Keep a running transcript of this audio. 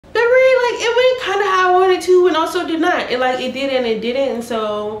it went kind of how I wanted to and also did not. It did and it didn't. And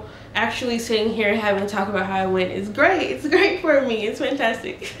so actually sitting here having to talk about how it went is great. It's great for me. It's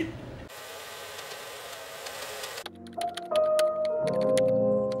fantastic.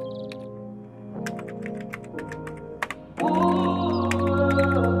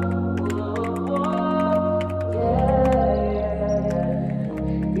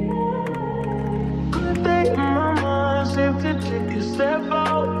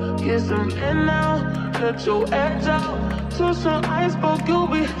 Let your edge out to some iceberg. You'll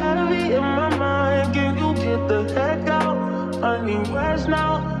be heavy in my mind. Can you get the heck out? I need rest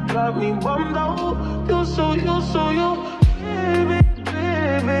now. Got me bummed out. You baby,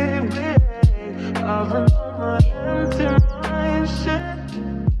 baby, baby. I've been on my empty mind. Shit,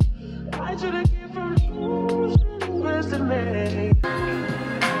 I should've get from you. Rest in me.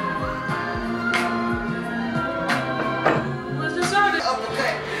 What's the song?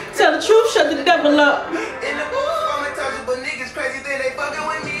 Tell the truth, shut the devil up. In the booth, I'm in touch, but niggas crazy, then they fucking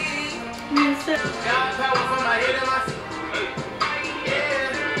with me. Got power from my head and my feet.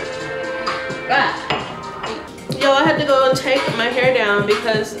 Yo, I had to go and take my hair down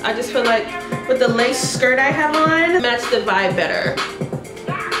because I just feel like with the lace skirt I have on, match the vibe better.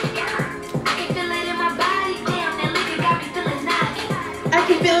 I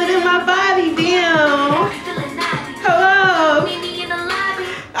can feel it in my body, damn. Hello.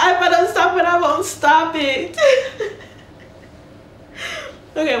 I better stop it, I won't stop it.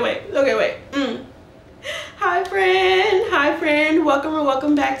 Okay, wait. Hi friend,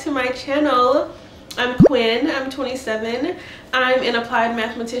 welcome back to my channel. I'm Quinn, I'm 27. I'm an applied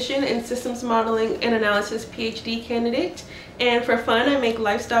mathematician and systems modeling and analysis PhD candidate. And for fun, I make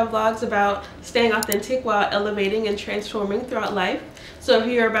lifestyle vlogs about staying authentic while elevating and transforming throughout life. So if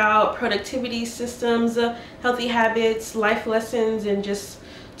you're about productivity, systems, healthy habits, life lessons, and just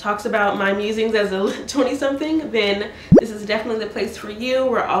talks about my musings as a 20-something, then this is definitely the place for you.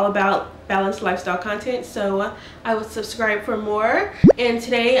 We're all about balanced lifestyle content, so I would subscribe for more. And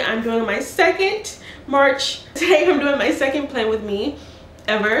today I'm doing my second plan with me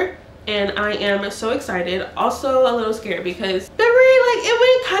ever, and I am so excited, also a little scared because it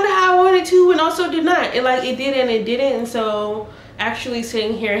went kind of how I wanted to and also did not. It did and it didn't. And so actually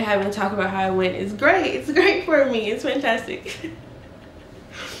sitting here having to talk about how it went is great. It's great for me. It's fantastic.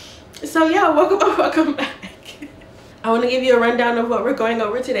 So yeah, welcome back. I want to give you a rundown of what we're going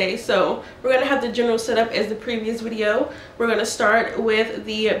over today. So we're going to have the general setup as the previous video. We're going to start with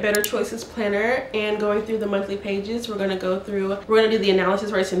the Better Choices Planner and going through the monthly pages. We're going to do the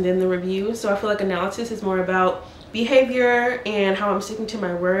analysis first and then the review. So I feel like analysis is more about behavior and how I'm sticking to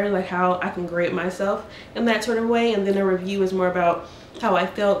my word, like how I can grade myself in that sort of way. And then a review is more about how I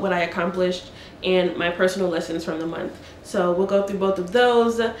felt, what I accomplished, and my personal lessons from the month. So we'll go through both of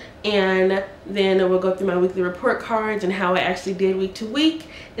those, and then we'll go through my weekly report cards and how I actually did week to week.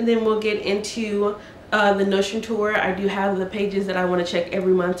 And then we'll get into the Notion tour. I do have the pages that I want to check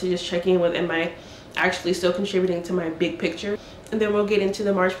every month to just check in with, am I actually still contributing to my big picture. And then we'll get into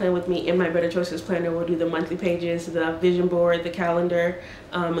the March plan with me in my Better Choices Planner. We'll do the monthly pages, the vision board, the calendar,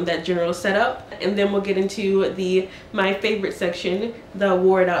 and that general setup. And then we'll get into my favorite section, the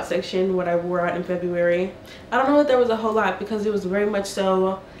wore it out section, what I wore out in February. I don't know that there was a whole lot because it was very much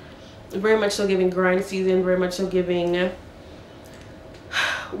so giving grind season, very much so giving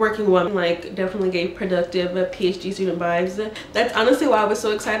working woman, like definitely gave productive PhD student vibes. That's honestly why I was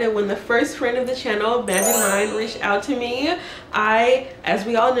so excited when the first friend of the channel, Magic Mind, reached out to me. As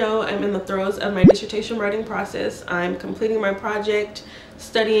we all know, I'm in the throes of my dissertation writing process. I'm completing my project,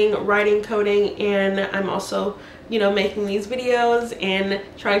 studying, writing, coding, and I'm also, making these videos and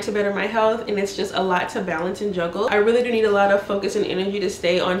trying to better my health, and it's just a lot to balance and juggle. I really do need a lot of focus and energy to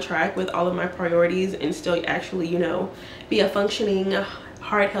stay on track with all of my priorities and still actually, be a functioning,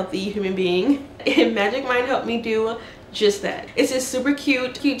 heart healthy human being. And Magic Mind helped me do just that. It's this super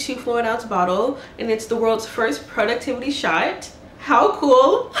cute 2 fluid ounce bottle, and it's the world's first productivity shot. How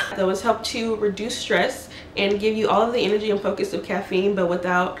cool. That was helped to reduce stress and give you all of the energy and focus of caffeine, but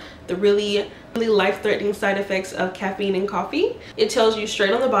without the really life-threatening side effects of caffeine and coffee. It tells you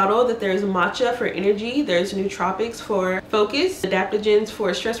straight on the bottle that there's matcha for energy, there's nootropics for focus, adaptogens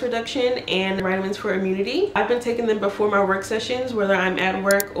for stress reduction, and vitamins for immunity. I've been taking them before my work sessions, whether I'm at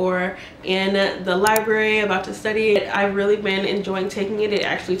work or in the library about to study. I've really been enjoying taking it. It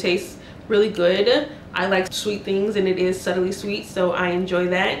actually tastes really good. I like sweet things, and it is subtly sweet, so I enjoy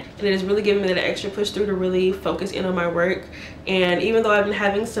that. And it has really given me that extra push through to really focus in on my work. And even though I've been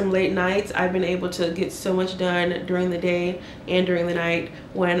having some late nights, I've been able to get so much done during the day and during the night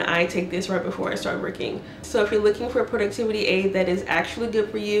when I take this right before I start working. So if you're looking for a productivity aid that is actually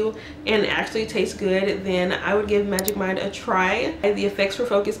good for you and actually tastes good, then I would give Magic Mind a try. The effects for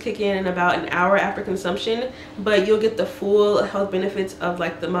focus kick in about an hour after consumption, but you'll get the full health benefits of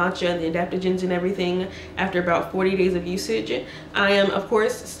like the matcha and the adaptogens and everything after about 40 days of usage. I am of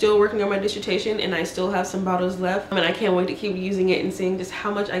course still working on my dissertation, and I still have some bottles left, and I can't wait to keep using it and seeing just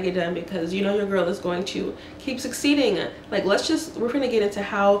how much I get done, because you know your girl is going to keep succeeding. Like, we're gonna get into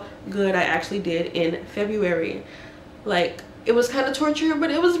how good I actually did in February. Like, it was kind of torture,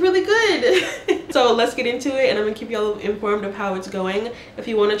 but it was really good. So let's get into it, and I'm gonna keep y'all informed of how it's going. If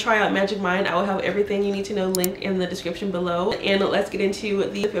you want to try out Magic Mind, I will have everything you need to know linked in the description below. And let's get into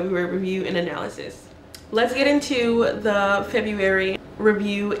the February review and analysis. Let's get into the February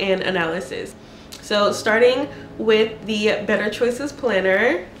review and analysis. So starting with the Better Choices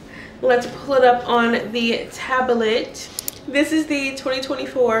Planner, let's pull it up on the tablet. This is the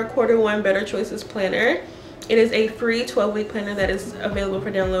 2024 Quarter 1 Better Choices Planner. It is a free 12-week planner that is available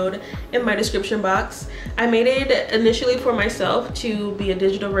for download in my description box. I made it initially for myself to be a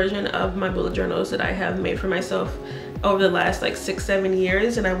digital version of my bullet journals that I have made for myself over the last like 6-7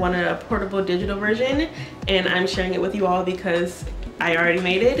 years, and I wanted a portable digital version, and I'm sharing it with you all because I already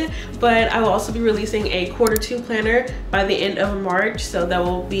made it. But I will also be releasing a Quarter 2 planner by the end of March, so that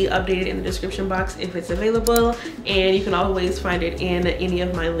will be updated in the description box if it's available, and you can always find it in any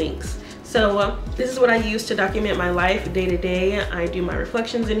of my links. So this is what I use to document my life day to day. I do my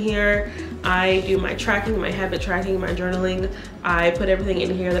reflections in here. I do my tracking, my habit tracking, my journaling. I put everything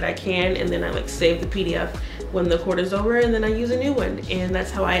in here that I can, and then I like save the PDF when the quarter's over, and then I use a new one. And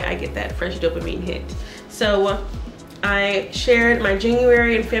that's how I get that fresh dopamine hit. So I shared my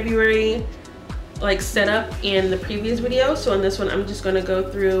January and February like setup in the previous video. So in this one, I'm just gonna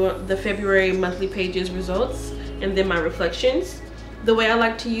go through the February monthly pages results and then my reflections. The way I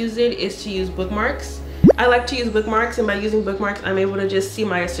like to use it is to use bookmarks. I like to use bookmarks, and by using bookmarks, I'm able to just see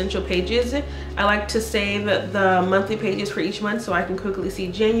my essential pages. I like to save the monthly pages for each month so I can quickly see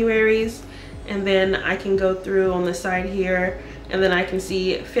January's, and then I can go through on the side here, and then I can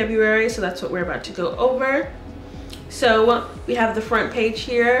see February, so that's what we're about to go over. So we have the front page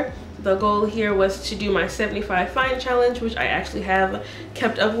here. The goal here was to do my 75 Find Challenge, which I actually have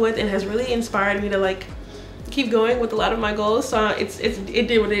kept up with and has really inspired me to like keep going with a lot of my goals. So it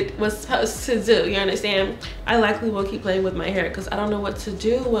did what it was supposed to do, you understand? I likely will keep playing with my hair because I don't know what to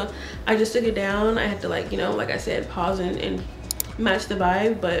do. I just took it down. I had to like, you know, like I said, pause and match the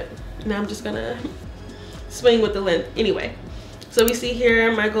vibe, but now I'm just gonna swing with the length. Anyway, so we see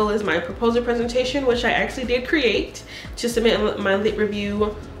here my goal is my proposal presentation, which I actually did create to submit my lit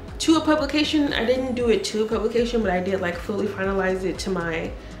review to a publication. I didn't do it to a publication, but I did like fully finalize it to my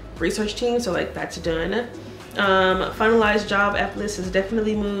research team, so like that's done. Finalized job app list is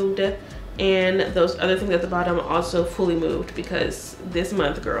definitely moved, and those other things at the bottom also fully moved because this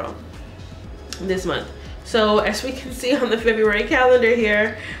month, girl, this month. So as we can see on the February calendar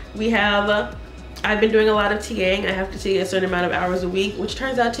here, we have I've been doing a lot of TAing. I have to take a certain amount of hours a week, which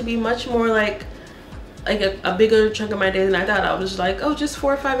turns out to be much more like a bigger chunk of my day than I thought. I was like, oh, just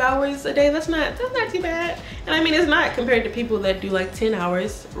 4 or 5 hours a day, that's not too bad. And I mean, it's not compared to people that do like 10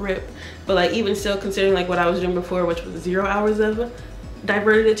 hours rip, but like even still, considering like what I was doing before, which was 0 hours of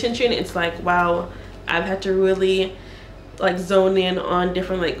diverted attention, it's like, wow, I've had to really like zone in on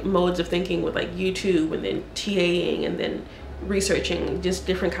different like modes of thinking with like YouTube, and then TAing, and then researching just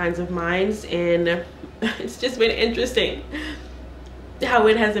different kinds of minds. And it's just been interesting how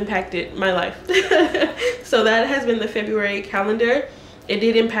it has impacted my life. So that has been the February calendar. It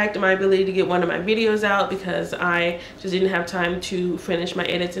did impact my ability to get one of my videos out because I just didn't have time to finish my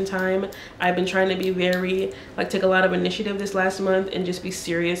edits in time. I've been trying to be very, like, take a lot of initiative this last month and just be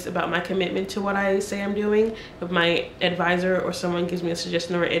serious about my commitment to what I say I'm doing. If my advisor or someone gives me a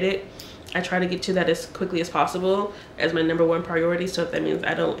suggestion or edit, I try to get to that as quickly as possible as my #1 priority. So if that means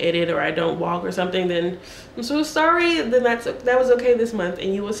I don't edit or I don't walk or something, then I'm so sorry. Then that was okay this month,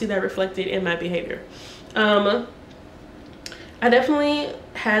 and you will see that reflected in my behavior. I definitely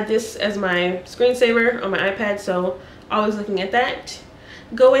had this as my screensaver on my iPad, so always looking at that.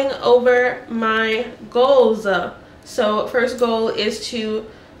 Going over my goals. So first goal is to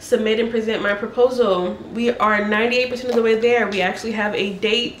submit and present my proposal. We are 98% of the way there. We actually have a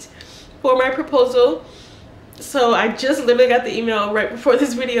date for my proposal. So I just literally got the email right before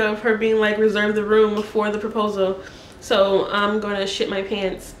this video of her being like, reserve the room for the proposal. So I'm gonna shit my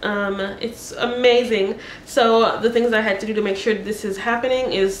pants. It's amazing. So the things I had to do to make sure this is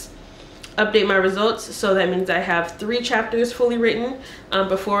happening is update my results. So that means I have 3 chapters fully written.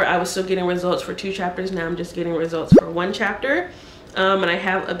 Before I was still getting results for 2 chapters. Now I'm just getting results for 1 chapter. And I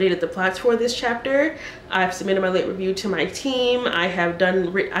have updated the plots for this chapter. I've submitted my late review to my team.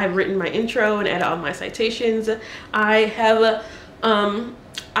 I've written my intro and added all my citations. I haven't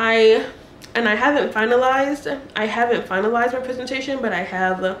finalized my presentation, but I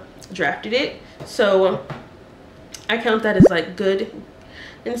have drafted it. So I count that as like good.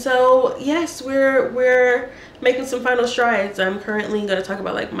 And so yes, we're making some final strides. I'm currently going to talk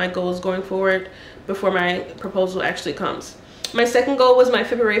about like my goals going forward before my proposal actually comes. My second goal was my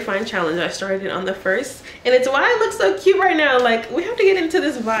February Fine Challenge. I started it on the 1st, and it's why I look so cute right now. Like, we have to get into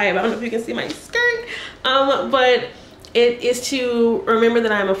this vibe. I don't know if you can see my skirt, but it is to remember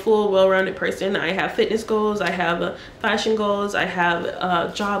that I'm a full, well-rounded person. I have fitness goals, I have fashion goals, I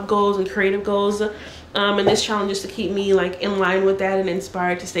have job goals and creative goals. And this challenge is to keep me like in line with that and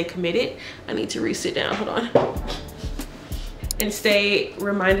inspired to stay committed. I need to re-sit down, hold on. And stay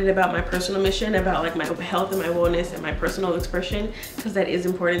reminded about my personal mission, about like my health and my wellness and my personal expression, because that is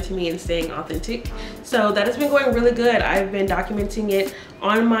important to me, and staying authentic. So that has been going really good. I've been documenting it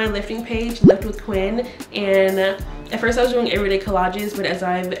on my lifting page, Lift with Quinn, and at first I was doing everyday collages, but as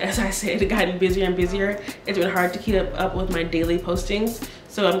I said, gotten busier and busier, it's been hard to keep up with my daily postings.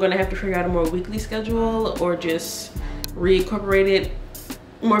 So I'm gonna have to figure out a more weekly schedule or just reincorporate it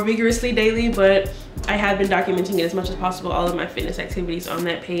more vigorously daily. But I have been documenting it as much as possible, all of my fitness activities on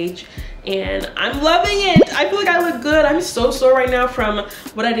that page, and I'm loving it. I feel like I look good. I'm so sore right now from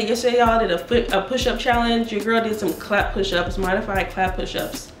what I did yesterday. Y'all did a push-up challenge. Your girl did some clap push-ups, modified clap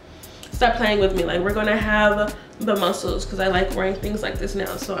push-ups. Stop playing with me. Like, we're gonna have the muscles, because I like wearing things like this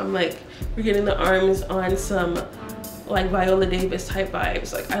now. So I'm like, we're getting the arms on some like Viola Davis type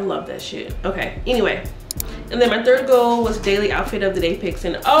vibes. Like, I love that shit. Okay, anyway, and then my third goal was daily outfit of the day picks,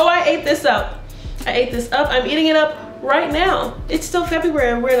 and oh, I ate this up. I'm eating it up right now. It's still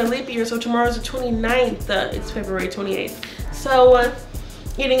February. We're in a leap year, so tomorrow's the 29th. It's February 28th. So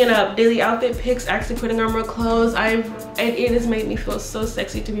eating it up. Daily outfit picks, actually putting on more clothes. It has made me feel so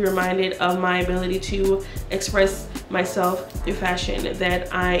sexy to be reminded of my ability to express myself through fashion,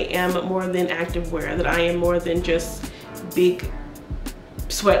 that I am more than activewear, that I am more than just big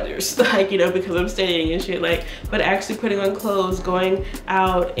sweaters, like, you know, because I'm studying and shit, like, but actually putting on clothes, going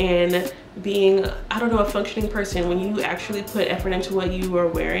out and being, I don't know, a functioning person. When you actually put effort into what you are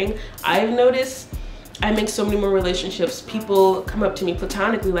wearing, I've noticed I make so many more relationships. People come up to me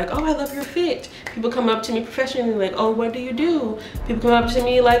platonically like, oh, I love your fit. People come up to me professionally like, oh, what do you do? People come up to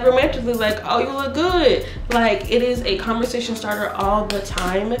me like romantically like, oh, you look good. Like, it is a conversation starter all the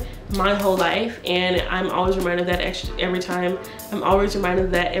time, my whole life, and I'm always reminded of that every time. I'm always reminded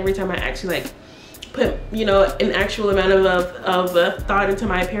of that every time I actually like put, you know, an actual amount of thought into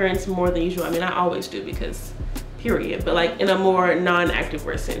my appearance more than usual. I mean, I always do, because period, but like in a more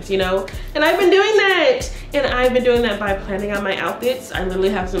non-activewear sense, you know. And I've been doing that, and I've been doing that by planning out my outfits. I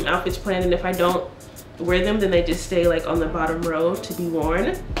literally have some outfits planned, and if I don't wear them, then they just stay like on the bottom row to be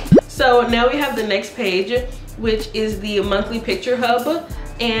worn. So now we have the next page, which is the monthly picture hub,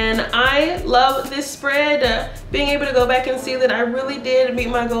 and I love this spread. Being able to go back and see that I really did meet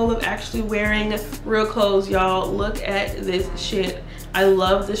my goal of actually wearing real clothes. Y'all, look at this shit. I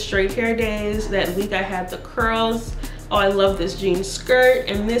love the straight hair days. That week I had the curls. Oh, I love this jean skirt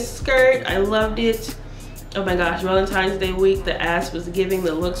and this skirt. I loved it. Oh my gosh, Valentine's Day week, the ass was giving,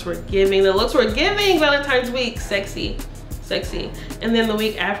 the looks were giving. The looks were giving Valentine's week. Sexy, sexy. And then the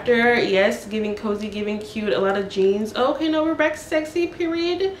week after, yes, giving cozy, giving cute, a lot of jeans. Oh, okay, no, we're back sexy,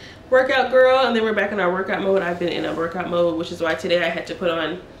 period. Workout girl, and then we're back in our workout mode. I've been in a workout mode, which is why today I had to put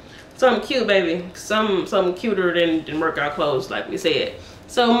on something cute, baby. Something cuter than workout clothes, like we said.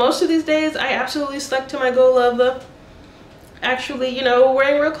 So most of these days, I absolutely stuck to my goal of actually, you know,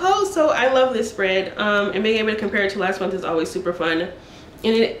 wearing real clothes. So I love this spread, and being able to compare it to last month is always super fun.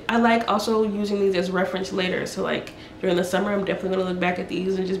 And I like also using these as reference later. So like during the summer, I'm definitely gonna look back at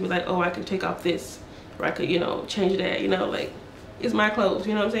these and just be like, oh, I could take off this, or I could, you know, change that, you know, like, it's my clothes,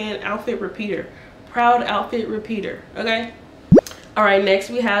 you know what I'm saying? Outfit repeater, proud outfit repeater, okay? All right, next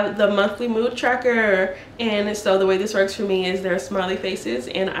we have the monthly mood tracker. And so the way this works for me is there are smiley faces,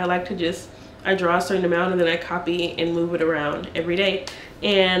 and I like to just, I draw a certain amount and then I copy and move it around every day.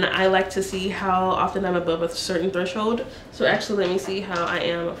 And I like to see how often I'm above a certain threshold. So actually, let me see how I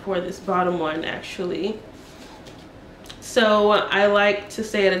am for this bottom one actually. So I like to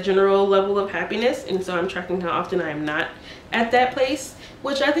stay at a general level of happiness, and so I'm tracking how often I am not at that place,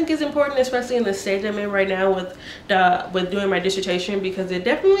 which I think is important, especially in the stage I'm in right now with doing my dissertation, because it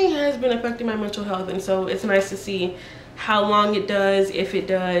definitely has been affecting my mental health. And so it's nice to see how long it does, if it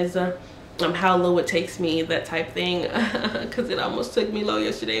does, how low it takes me, that type thing, because it almost took me low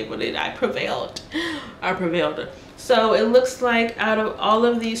yesterday, but I prevailed. So it looks like out of all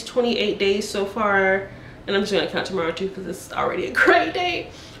of these 28 days so far, and I'm just gonna count tomorrow too because it's already a great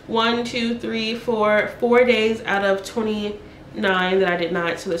day. 1, 2, 3, 4 days out of 29 that I did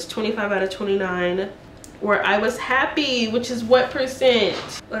not. So there's 25 out of 29 where I was happy, which is what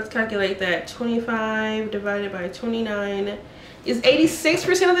percent? Let's calculate that. 25 divided by 29 is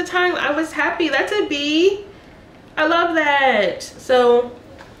 86% of the time I was happy. That's a B. I love that. So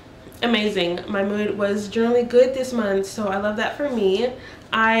amazing. My mood was generally good this month, so I love that for me.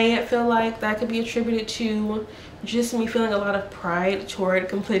 I feel like that could be attributed to just me feeling a lot of pride toward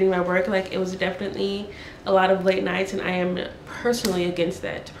completing my work. Like, it was definitely a lot of late nights, and I am personally against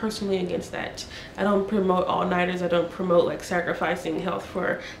that. I don't promote all-nighters. I don't promote like sacrificing health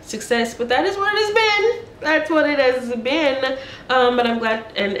for success, but that is what it has been. That's what it has been. But I'm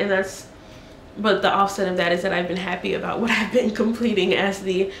glad, but the offset of that is that I've been happy about what I've been completing as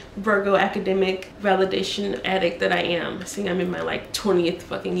the Virgo academic validation addict that I am. See, I'm in my like 20th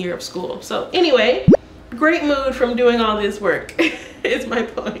fucking year of school. So anyway, great mood from doing all this work is my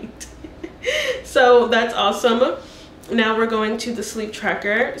point. So that's awesome. Now we're going to the sleep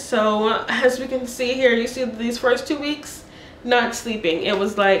tracker. So as we can see here, you see these first 2 weeks not sleeping. It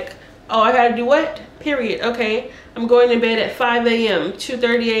was like, oh, I gotta do what? Period. Okay, I'm going to bed at 5 a.m.,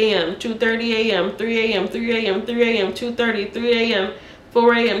 2:30 a.m., 2:30 a.m., 3 a.m., 3 a.m., 3 a.m., 2:30, 3 a.m.,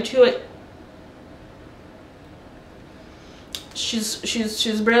 4 a.m., 2 a.m.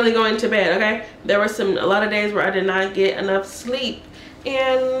 She's barely going to bed. Okay, there were a lot of days where I did not get enough sleep,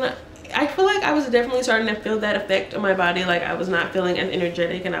 and I feel like I was definitely starting to feel that effect on my body. Like, I was not feeling as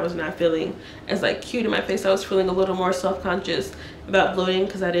energetic, and I was not feeling as like cute in my face. I was feeling a little more self-conscious about bloating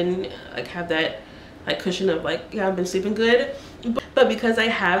because I didn't like have that like cushion of like, yeah, I've been sleeping good. But because I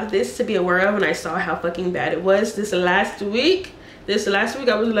have this to be aware of, and I saw how fucking bad it was this last week, I was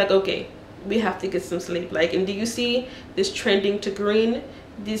like, okay, we have to get some sleep. Like, and do you see this trending to green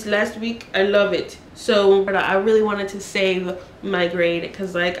this last week? I love it. So I really wanted to save my grade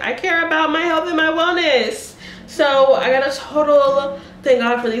because like I care about my health and my wellness. So I got a total, thank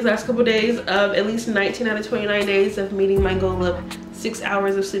God, for these last couple days of at least 19 out of 29 days of meeting my goal of 6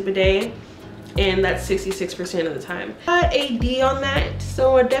 hours of sleep a day, and that's 66% of the time. Got a D on that,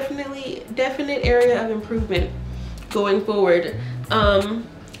 so a definite area of improvement going forward. I'm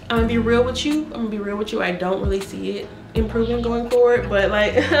gonna be real with you. I don't really see it improving going forward, but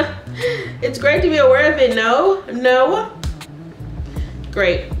like it's great to be aware of it. No,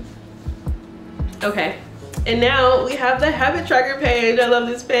 great. Okay, and now we have the habit tracker page. I love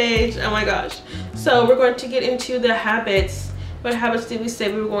this page. Oh my gosh. So we're going to get into the habits. What habits did we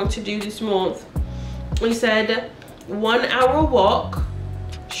say we were going to do this month? We said 1 hour walk,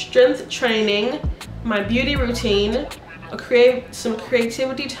 strength training, my beauty routine, some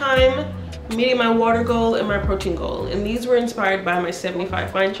creativity time, meeting my water goal, and my protein goal. And these were inspired by my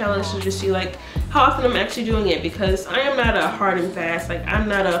 75 fine challenge to just see like how often I'm actually doing it, because I am not a hard and fast, like I'm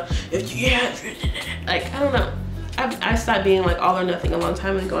not a, like, I don't know. I stopped being like all or nothing a long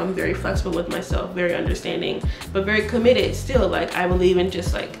time ago. I'm very flexible with myself, very understanding, but very committed still. Like, I believe in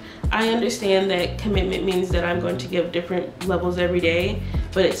just like, I understand that commitment means that I'm going to give different levels every day,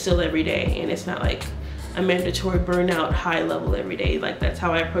 but it's still every day, and it's not like a mandatory burnout high level every day. Like, that's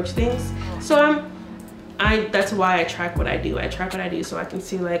how I approach things. So that's why I track what I do. I track what I do so I can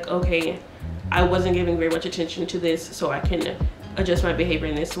see like, okay, I wasn't giving very much attention to this, so I can adjust my behavior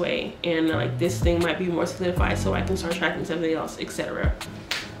in this way, and like this thing might be more solidified so I can start tracking something else, etc.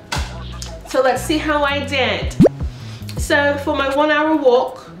 So let's see how I did. So for my 1 hour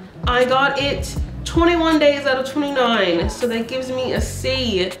walk, I got it 21 days out of 29, so that gives me a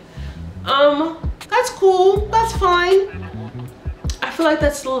C. That's cool, that's fine. I feel like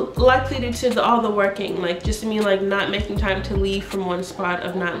that's likely due to all the working, like just me like not making time to leave from one spot,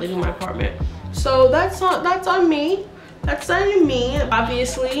 of not leaving my apartment. So that's on me. That's on me.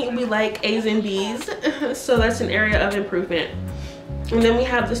 Obviously, we like A's and B's, so that's an area of improvement. And then we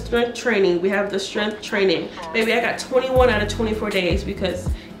have the strength training. Maybe I got 21 out of 24 days, because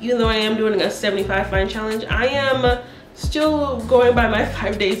even though I am doing a 75 fine challenge, I am still going by my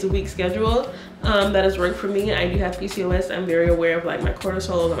 5 days a week schedule. that has worked for me. I do have PCOS. I'm very aware of like my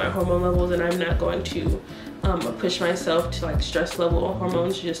cortisol and my hormone levels, and I'm not going to push myself to like stress level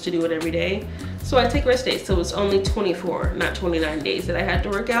hormones just to do it every day. So I take rest days. So it's only 24, not 29 days that I had to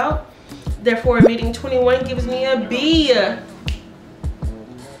work out. Therefore, meeting 21 gives me a B.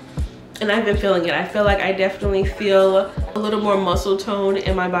 And I've been feeling it. I feel like I definitely feel a little more muscle tone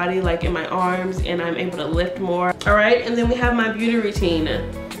in my body, like in my arms, and I'm able to lift more. All right, and then we have my beauty routine.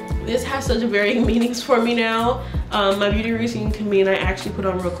 This has such varying meanings for me now. My beauty routine can mean I actually put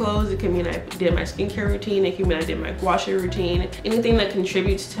on real clothes. It can mean I did my skincare routine. It can mean I did my washer routine. Anything that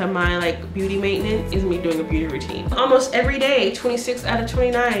contributes to my like beauty maintenance is me doing a beauty routine. Almost every day, 26 out of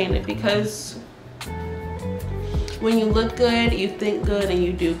 29, because when you look good, you think good, and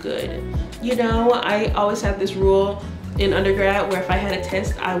you do good. You know, I always have this rule in undergrad where if I had a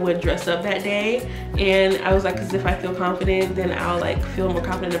test, I would dress up that day. And I was like, because if I feel confident, then I'll like feel more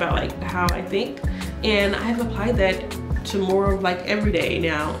confident about like how I think. And I've applied that to more of like every day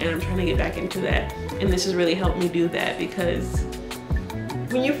now, and I'm trying to get back into that. And this has really helped me do that, because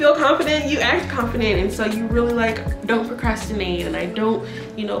when you feel confident, you act confident, and so you really like don't procrastinate, and I don't,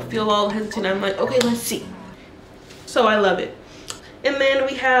 you know, feel all hesitant. I'm like, okay, let's see. So I love it. And then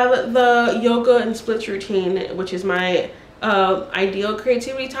we have the yoga and splits routine, which is my ideal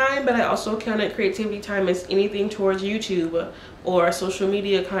creativity time, but I also count it creativity time as anything towards YouTube or social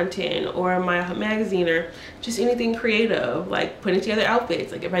media content or my magazine or just anything creative, like putting together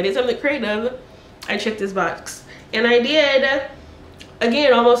outfits. Like if I did something creative, I checked this box. And I did,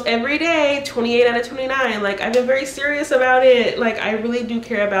 again, almost every day, 28 out of 29. Like I've been very serious about it. Like I really do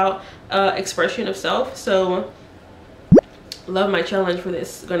care about expression of self. So love my challenge for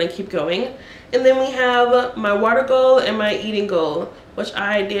this. Gonna keep going. And then we have my water goal and my eating goal, which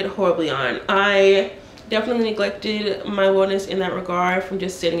I did horribly on. I definitely neglected my wellness in that regard. From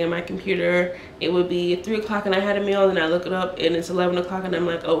just sitting at my computer, it would be 3 o'clock and I had a meal, and I look it up and it's 11 o'clock and I'm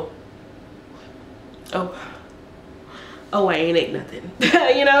like, oh, I ain't ate nothing.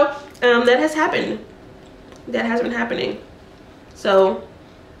 You know, that has happened. That has been happening. So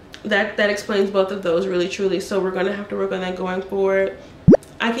that explains both of those really truly. So we're gonna have to work on that going forward.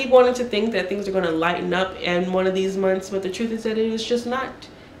 I keep wanting to think that things are gonna lighten up in one of these months, but the truth is that it is just not.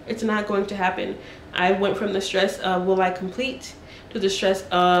 It's not going to happen. I went from the stress of will I complete, to the stress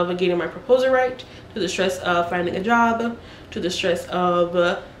of getting my proposal right, to the stress of finding a job, to the stress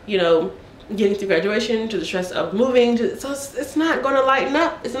of you know, getting through graduation, to the stress of moving, so it's not gonna lighten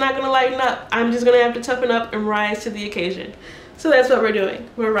up. It's not gonna lighten up. I'm just gonna have to toughen up and rise to the occasion. So that's what we're doing.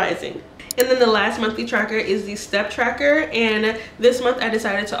 We're rising. And then the last monthly tracker is the step tracker, and this month I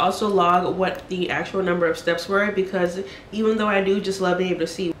decided to also log what the actual number of steps were, because even though I do just love being able to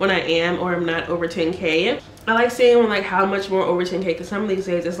see when I am or am not over 10K, I like seeing like how much more over 10K, because some of these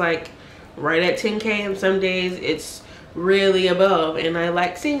days it's like right at 10K and some days it's really above, and I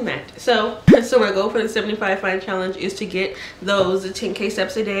like seeing that. So my goal for the 75 Fine Challenge is to get those 10K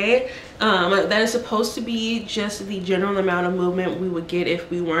steps a day. That is supposed to be just the general amount of movement we would get if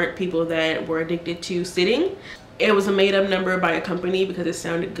we weren't people that were addicted to sitting. It was a made-up number by a company because it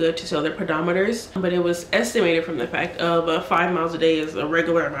sounded good to sell their pedometers, but it was estimated from the fact of 5 miles a day is a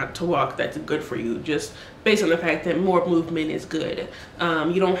regular amount to walk that's good for you, just based on the fact that more movement is good.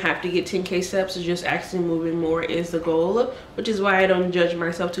 You don't have to get 10K steps, so just actually moving more is the goal, which is why I don't judge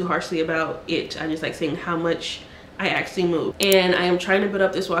myself too harshly about it. I just like seeing how much I actually move. And I am trying to build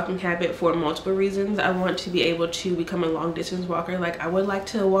up this walking habit for multiple reasons. I want to be able to become a long distance walker. Like I would like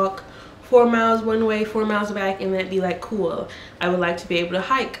to walk 4 miles one way, 4 miles back, and that'd be like cool. I would like to be able to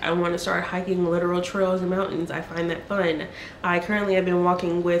hike. I want to start hiking literal trails and mountains. I find that fun. I currently have been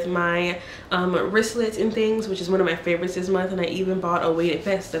walking with my wristlets and things, which is one of my favorites this month, and I even bought a weighted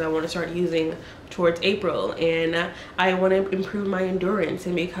vest that I want to start using towards April. And I want to improve my endurance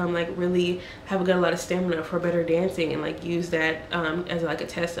and become like really have a lot of stamina for better dancing, and like use that as like a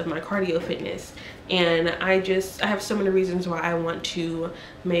test of my cardio fitness. And I have so many reasons why I want to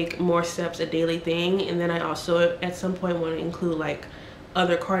make more steps a daily thing. And then I also at some point want to include like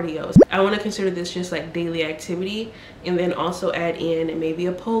other cardios. I want to consider this just like daily activity, and then also add in maybe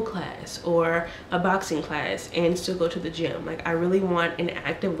a pole class or a boxing class, and still go to the gym. Like I really want an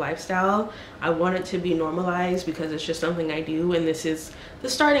active lifestyle. I want it to be normalized because it's just something I do, and this is the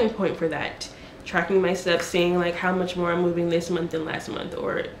starting point for that. Tracking my steps, seeing like how much more I'm moving this month than last month,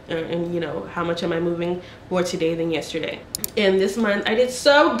 and you know, how much am I moving more today than yesterday. And this month I did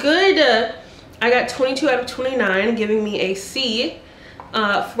so good. I got 22 out of 29, giving me a C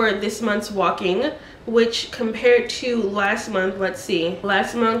for this month's walking, which compared to last month, let's see,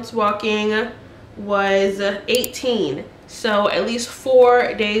 last month's walking was 18, so at least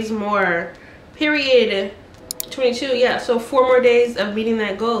 4 days more Period. 22. Yeah, so 4 more days of meeting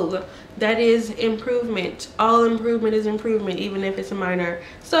that goal. That is improvement. All improvement is improvement, even if it's a minor.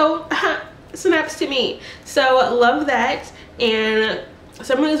 So snaps to me. So love that. And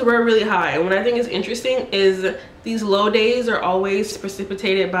some of these were really high. What I think is interesting is these low days are always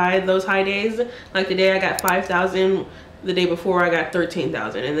precipitated by those high days. Like the day I got 5,000, the day before I got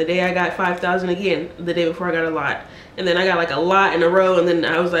 13,000, and the day I got 5,000 again, the day before I got a lot, and then I got like a lot in a row, and then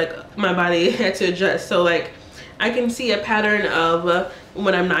I was like, my body had to adjust. So like I can see a pattern of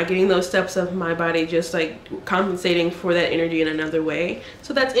when I'm not getting those steps of my body just like compensating for that energy in another way.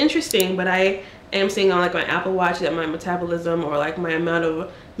 So that's interesting. But I am seeing on like my Apple Watch that my metabolism or like my amount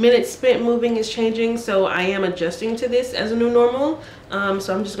of minutes spent moving is changing. So I am adjusting to this as a new normal.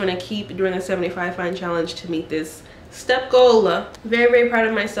 So I'm just going to keep doing the 75 fine challenge to meet this step goal. Very, very proud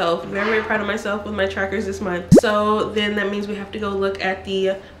of myself. Very, very proud of myself with my trackers this month. So then that means we have to go look at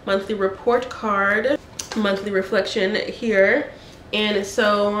the monthly report card, monthly reflection here. And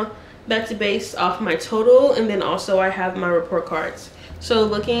so that's based off my total, and then also I have my report cards. So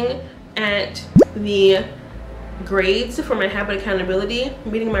looking at the grades for my habit accountability,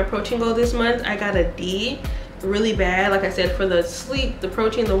 meeting my protein goal this month, I got a D. Really bad. Like I said, for the sleep, the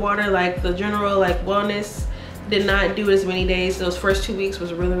protein, the water, like the general like wellness, did not do as many days. Those first 2 weeks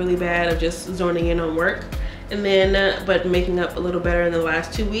was really, really bad of just zoning in on work, and then but making up a little better in the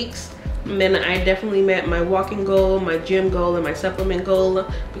last 2 weeks. And then I definitely met my walking goal, my gym goal, and my supplement goal,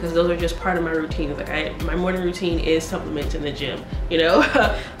 because those are just part of my routines. Like my morning routine is supplements in the gym, you know.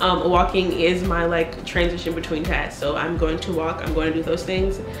 Walking is my like transition between tasks. So I'm going to walk, I'm going to do those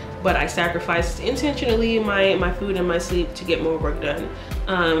things, but I sacrificed intentionally my food and my sleep to get more work done.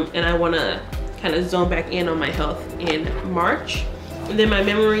 And I want to kind of zone back in on my health in March. And then my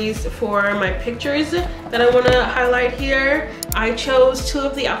memories for my pictures that I want to highlight here. I chose 2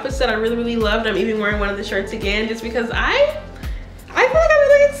 of the outfits that I really, really loved. I'm even wearing one of the shirts again just because I feel like I'm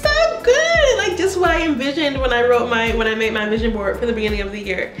looking so good. Like just what I envisioned when I made my vision board for the beginning of the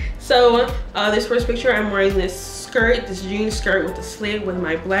year. So this first picture, I'm wearing this skirt, this jean skirt with a slit with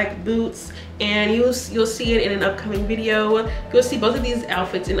my black boots, and you'll see it in an upcoming video. You'll see both of these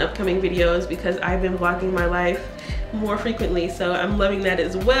outfits in upcoming videos because I've been vlogging my life more frequently, so I'm loving that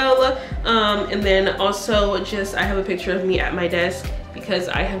as well. And then also just I have a picture of me at my desk because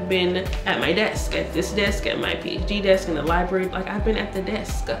I have been at my desk, at this desk, at my PhD desk, in the library. Like I've been at the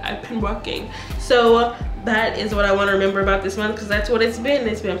desk, I've been working. So that is what I want to remember about this month, because that's what it's been.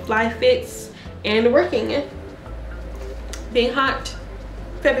 It's been fly fits and working, being hot,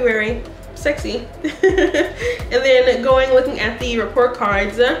 February, sexy. And then looking at the report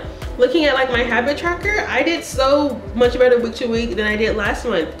cards, looking at like my habit tracker, I did so much better week to week than I did last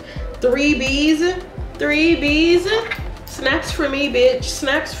month. 3 B's, 3 B's. Snaps for me, bitch,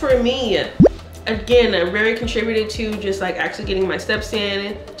 snaps for me. Again, I'm very contributed to just like actually getting my steps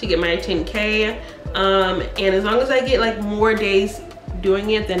in to get my 10K. And as long as I get like more days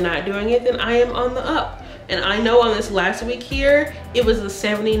doing it than not doing it, then I am on the up. And I know on this last week here, it was a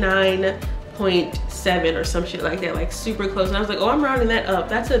 79.7 or some shit like that, like super close. And I was like, oh, I'm rounding that up.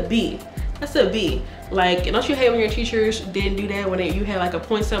 That's a B. That's a B. Like, don't you hate when your teachers didn't do that, when you had like a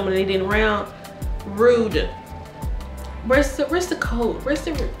point something and they didn't round? Rude. Where's the code? Where's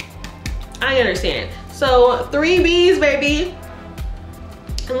the? I understand. So 3 B's, baby.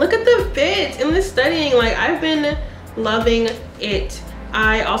 And look at the fit and the studying. Like I've been loving it.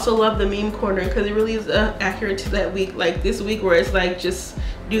 I also love the meme corner because it really is accurate to that week. Like this week where it's like just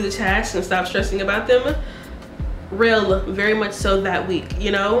do the tasks and stop stressing about them. Real, very much so that week,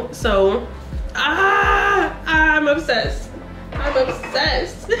 you know? So I'm obsessed. I'm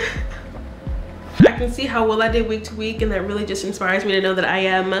obsessed. I can see how well I did week to week, and that really just inspires me to know that I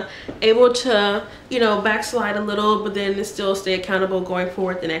am able to, you know, backslide a little, but then still stay accountable going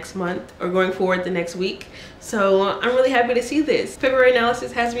forward the next month or going forward the next week. So I'm really happy to see this. February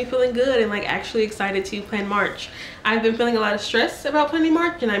analysis has me feeling good and like actually excited to plan March. I've been feeling a lot of stress about planning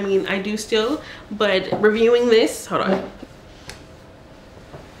March, and I mean, I do still, but reviewing this, hold on.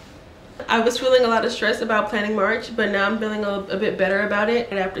 I was feeling a lot of stress about planning March, but now I'm feeling a bit better about it,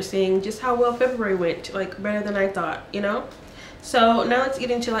 and after seeing just how well February went, like better than I thought, you know? So now let's get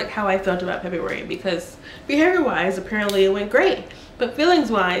into like how I felt about February, because behavior wise apparently it went great, but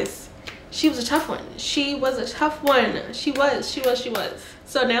feelings wise she was a tough one. She was a tough one. She was.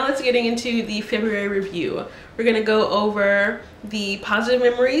 So now let's get into the February review. We're gonna go over the positive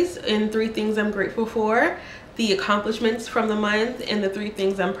memories and 3 things I'm grateful for, the accomplishments from the month and the 3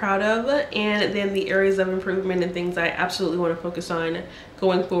 things I'm proud of, and then the areas of improvement and things I absolutely want to focus on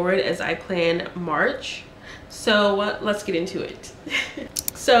going forward as I plan March. So let's get into it.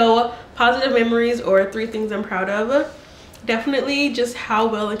 So positive memories or 3 things I'm proud of. Definitely just how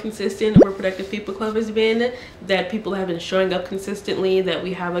well and consistent our Productive People Club has been, that people have been showing up consistently, that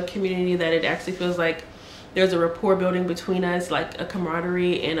we have a community that it actually feels like there's a rapport building between us, like a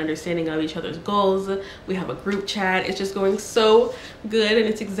camaraderie and understanding of each other's goals. We have a group chat. It's just going so good, and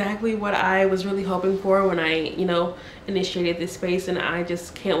it's exactly what I was really hoping for when I, you know, initiated this space. And I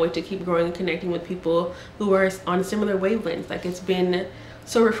just can't wait to keep growing and connecting with people who are on similar wavelengths. Like, it's been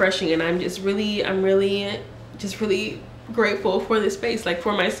so refreshing, and I'm really grateful for this space, like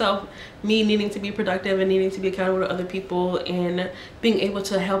for myself, me needing to be productive and needing to be accountable to other people, and being able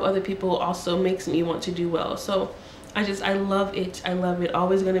to help other people also makes me want to do well. So I love it. I love it.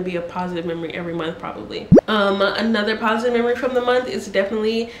 Always going to be a positive memory every month, probably. Another positive memory from the month is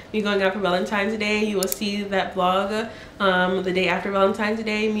definitely me going out for Valentine's Day. You will see that vlog the day after Valentine's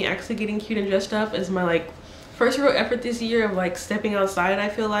Day, me actually getting cute and dressed up as my like first real effort this year of like stepping outside. I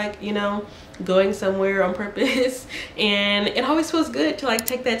feel like, you know, going somewhere on purpose, and it always feels good to like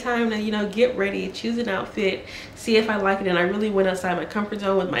take that time to, you know, get ready, choose an outfit, see if I like it. And I really went outside my comfort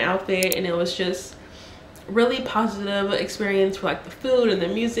zone with my outfit, and it was just really positive experience for like the food and the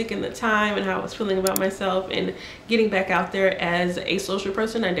music and the time and how I was feeling about myself. And getting back out there as a social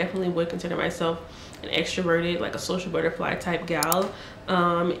person, I definitely would consider myself an extroverted, like a social butterfly type gal,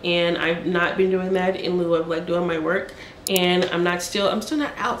 and I've not been doing that in lieu of like doing my work. And I'm still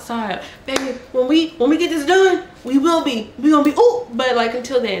not outside, baby. When we get this done, we're gonna be ooh. But like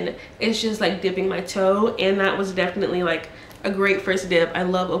until then, it's just like dipping my toe, and that was definitely like a great first dip. I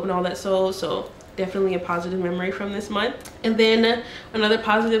love Open All That Soul, so definitely a positive memory from this month. And then another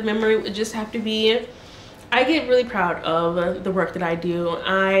positive memory would just have to be, I get really proud of the work that I do.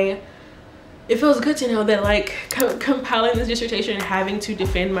 It feels good to know that like compiling this dissertation and having to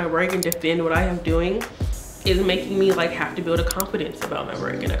defend my work and defend what I am doing is making me like have to build a confidence about my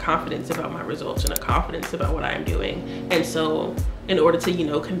work, and a confidence about my results, and a confidence about what I am doing. And so in order to, you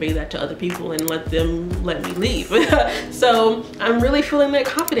know, convey that to other people and let me leave. So I'm really feeling that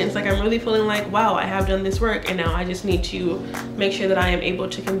confidence. Like, I'm really feeling like, wow, I have done this work, and now I just need to make sure that I am able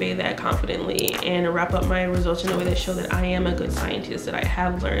to convey that confidently and wrap up my results in a way that show that I am a good scientist, that I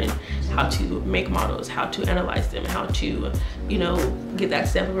have learned how to make models, how to analyze them, how to, you know, get that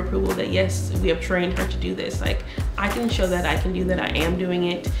stamp of approval that yes, we have trained her to do this. Like, I can show that I can do that, I am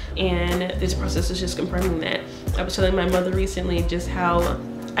doing it, and this process is just confirming that. I was telling my mother recently just how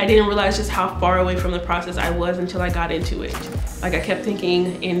I didn't realize just how far away from the process I was until I got into it. Like, I kept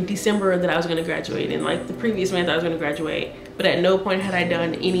thinking in December that I was gonna graduate, and like the previous month I was gonna graduate, but at no point had I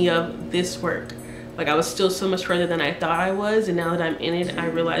done any of this work. Like, I was still so much further than I thought I was, and now that I'm in it, I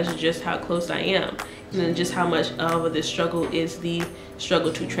realize just how close I am, and then just how much of this struggle is the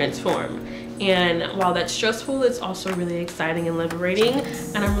struggle to transform. And while that's stressful, it's also really exciting and liberating,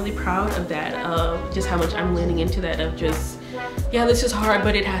 and I'm really proud of that, of just how much I'm leaning into that, of just, yeah, this is hard,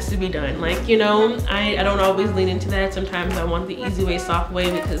 but it has to be done. Like, you know, I don't always lean into that. Sometimes I want the easy way, soft way,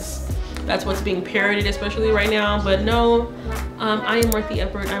 because that's what's being parroted, especially right now. But no, I am worth the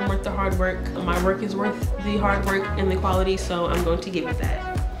effort, I'm worth the hard work. My work is worth the hard work and the quality, so I'm going to give it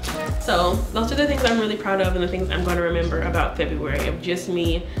that. So those are the things I'm really proud of, and the things I'm going to remember about February, of just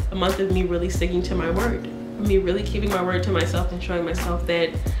me, a month of me really sticking to my word, me really keeping my word to myself and showing myself that,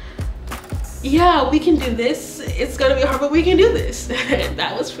 yeah, we can do this. It's gonna be hard, but we can do this.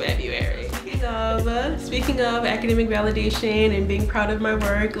 That was February. Speaking of academic validation and being proud of my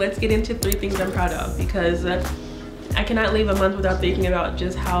work, let's get into 3 things I'm proud of, because I cannot leave a month without thinking about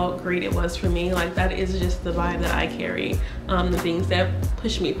just how great it was for me. Like, that is just the vibe that I carry, the things that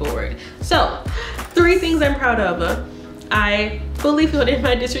push me forward. So 3 things I'm proud of. I fully filled in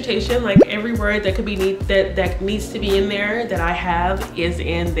my dissertation. Like, every word that could be that needs to be in there that I have is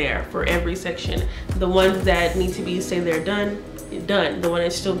in there for every section. The ones that need to be say they're done. The one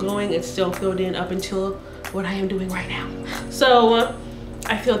that's still going, it's still filled in up until what I am doing right now. So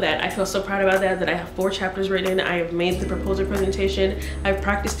I feel that. I feel so proud about that I have 4 chapters written. I have made the proposal presentation. I've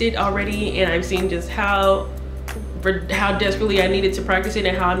practiced it already, and I've seen just how desperately I needed to practice it,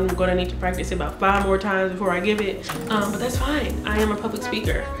 and how I'm gonna need to practice it about 5 more times before I give it. But that's fine. I am a public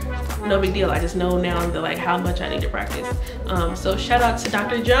speaker. No big deal. I just know now that, like, how much I need to practice. So shout out to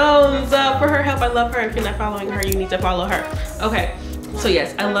Dr. Jones for her help. I love her. If you're not following her, you need to follow her. Okay. So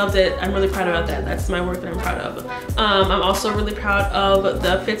yes, I loved it. I'm really proud about that. That's my work that I'm proud of. I'm also really proud of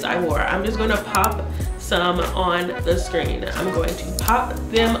the fits I wore. I'm just gonna pop some on the screen. I'm going to pop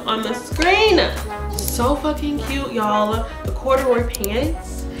them on the screen. So fucking cute, y'all. The corduroy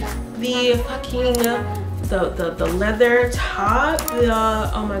pants, the fucking the leather top,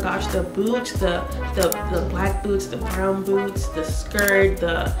 oh my gosh, the boots, the black boots, the brown boots, the skirt,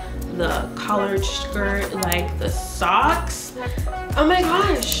 the collared skirt, like the socks. Oh my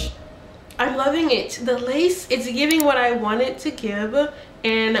gosh, I'm loving it. The lace, it's giving what I want it to give,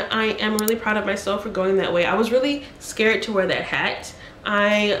 and I am really proud of myself for going that way. I was really scared to wear that hat.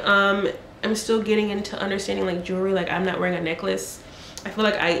 I'm still getting into understanding like jewelry. Like, I'm not wearing a necklace. I feel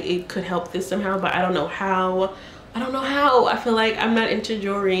like it could help this somehow, but I don't know how. I feel like I'm not into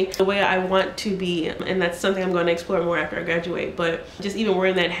jewelry the way I want to be, and that's something I'm going to explore more after I graduate. But just even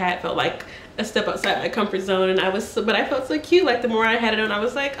wearing that hat felt like a step outside my comfort zone, and but I felt so cute. Like, the more I had it on, I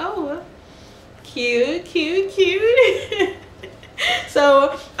was like, oh, cute.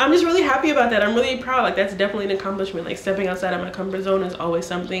 So I'm just really happy about that. I'm really proud. Like, that's definitely an accomplishment. Like, stepping outside of my comfort zone is always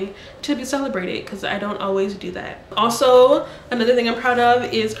something to be celebrated, because I don't always do that. Also, another thing I'm proud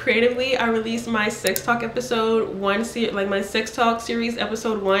of is creatively I released my sex talk episode 1, like my sex talk series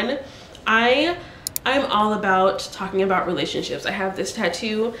episode 1. I'm all about talking about relationships. I have this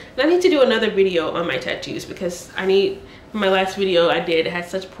tattoo, and I need to do another video on my tattoos, because my last video I did had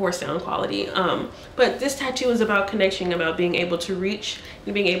such poor sound quality. But this tattoo is about connection, about being able to reach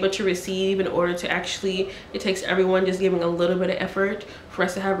and being able to receive in order to actually, it takes everyone just giving a little bit of effort for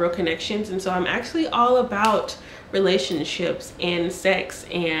us to have real connections. And so I'm actually all about relationships and sex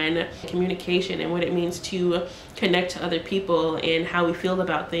and communication and what it means to connect to other people and how we feel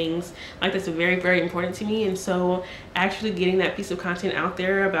about things. Like, that's very, very important to me. And so actually getting that piece of content out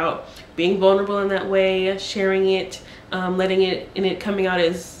there about being vulnerable in that way, sharing it, letting it, and it coming out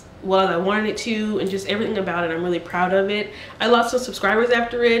as well as I wanted it to, and just everything about it, I'm really proud of it. I lost some subscribers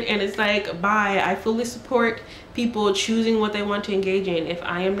after it, and it's like, bye. I fully support people choosing what they want to engage in. If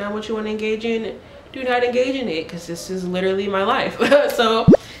I am not what you want to engage in, do not engage in it, because this is literally my life. So,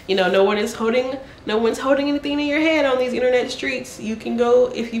 you know, no one's holding anything in your head on these internet streets. You can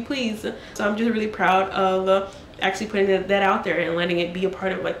go if you please. So I'm just really proud of actually putting that out there and letting it be a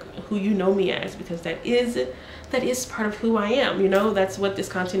part of like who you know me as, because that is part of who I am. You know, that's what this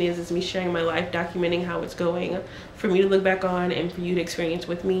content is me sharing my life, documenting how it's going for me to look back on and for you to experience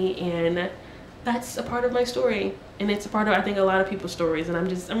with me. And that's a part of my story, and it's a part of, I think, a lot of people's stories. And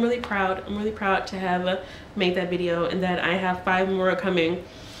I'm really proud. I'm really proud to have made that video, and that I have 5 more coming.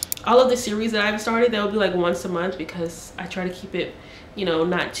 All of the series that I've started, that will be like once a month, because I try to keep it, you know,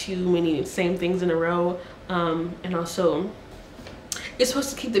 not too many same things in a row. And also, it's supposed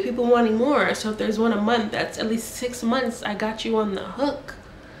to keep the people wanting more. So if there's one a month, that's at least 6 months. I got you on the hook,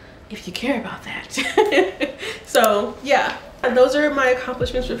 if you care about that. So yeah, those are my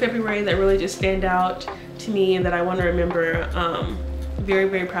accomplishments for February that really just stand out to me and that I want to remember. Very,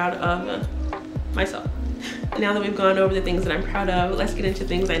 very proud of myself. Now that we've gone over the things that I'm proud of, let's get into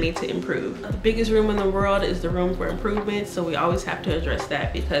things I need to improve. The biggest room in the world is the room for improvement, so we always have to address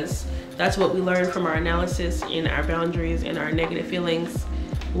that, because that's what we learn from our analysis and our boundaries and our negative feelings,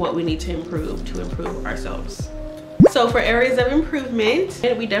 what we need to improve ourselves. So for areas of improvement,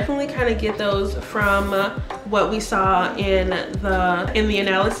 we definitely kind of get those from what we saw in the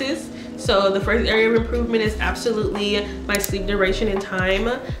analysis. So the first area of improvement is absolutely my sleep duration and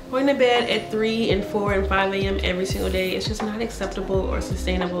time. Going to bed at 3 and 4 and 5 a.m. every single day is just not acceptable or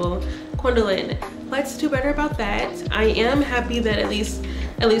sustainable. Gwendolyn, let's do better about that. I am happy that at least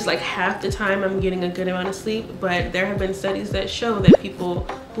like half the time I'm getting a good amount of sleep, but there have been studies that show that people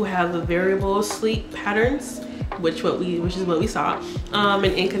who have the variable sleep patterns, which is what we saw, and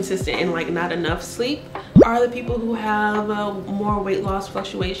inconsistent and like not enough sleep, are the people who have more weight loss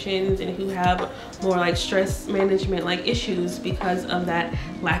fluctuations and who have more like stress management like issues because of that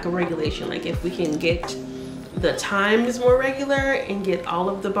lack of regulation. Like, if we can get the times more regular and get all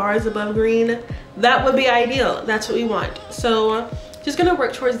of the bars above green, that would be ideal. That's what we want. So just gonna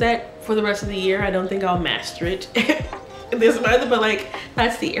work towards that for the rest of the year. I don't think I'll master it this month, but like,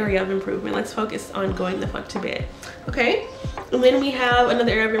 that's the area of improvement. Let's focus on going the fuck to bed. Okay, and then we have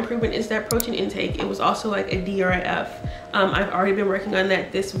another area of improvement is that protein intake. It was also like a D or a F. I've already been working on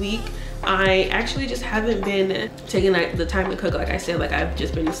that this week. I actually just haven't been taking like the time to cook. Like I said, like I've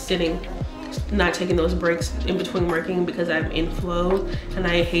just been sitting, not taking those breaks in between working, because I'm in flow and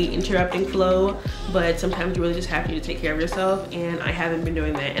I hate interrupting flow, but sometimes you really just have to take care of yourself, and I haven't been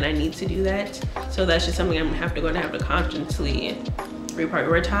doing that, and I need to do that. So that's just something I'm going to have to consciously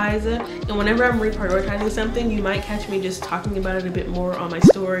reprioritize. And whenever I'm reprioritizing something, you might catch me just talking about it a bit more on my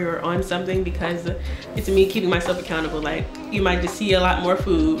story or on something, because it's me keeping myself accountable. Like, you might just see a lot more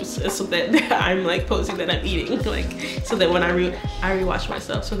foods so that I'm like posting that I'm eating, like, so that when I rewatch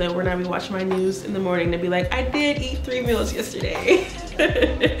myself, so that when I rewatch my news in the morning, to be like, I did eat 3 meals yesterday.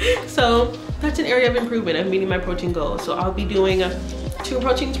 So that's an area of improvement of meeting my protein goal. So I'll be doing 2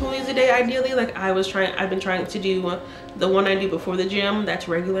 protein smoothies a day ideally. Like I've been trying to do the one I do before the gym, that's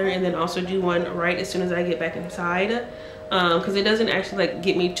regular, and then also do one right as soon as I get back inside, because it doesn't actually like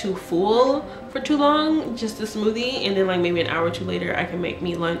get me too full for too long, just the smoothie, and then like maybe an hour or 2 later I can make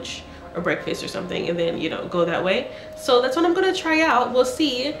me lunch or breakfast or something, and then, you know, go that way. So that's what I'm gonna try out. We'll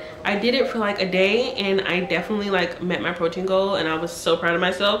see. I did it for like a day and I definitely like met my protein goal, and I was so proud of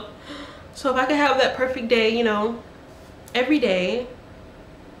myself. So if I could have that perfect day, you know, every day,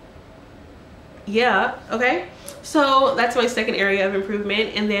 yeah, okay. So that's my second area of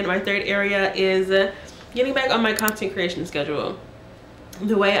improvement. And then my third area is getting back on my content creation schedule.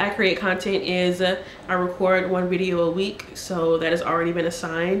 The way I create content is I record 1 video a week, so that has already been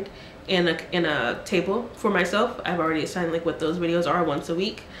assigned in a table for myself. I've already assigned like what those videos are once a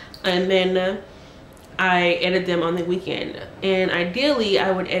week, and then I edit them on the weekend. And ideally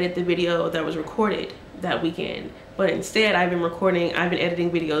I would edit the video that was recorded that weekend, but instead I've been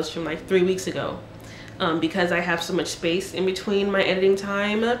editing videos from like 3 weeks ago. Because I have so much space in between my editing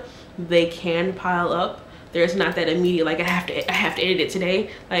time, they can pile up. There's not that immediate like I have to edit it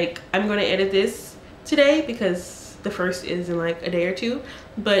today. Like I'm gonna edit this today because the first is in like a day or 2,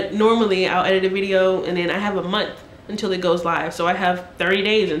 but normally I'll edit a video and then I have a month until it goes live, so I have 30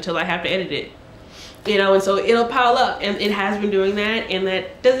 days until I have to edit it, you know, and so it'll pile up, and it has been doing that, and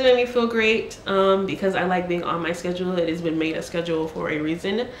that doesn't make me feel great, because I like being on my schedule. It has been made a schedule for a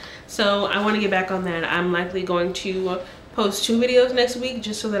reason, so I want to get back on that. I'm likely going to post 2 videos next week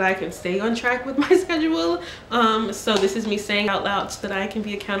just so that I can stay on track with my schedule. So this is me saying out loud so that I can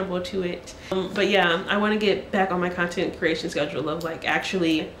be accountable to it. But yeah, I want to get back on my content creation schedule of like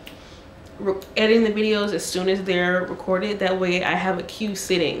actually editing the videos as soon as they're recorded. That way I have a queue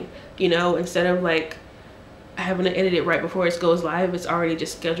sitting, you know, instead of like having to edit it right before it goes live. It's already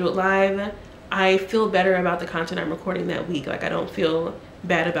just scheduled live. I feel better about the content I'm recording that week. Like I don't feel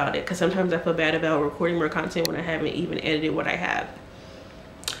bad about it, because sometimes I feel bad about recording more content when I haven't even edited what I have.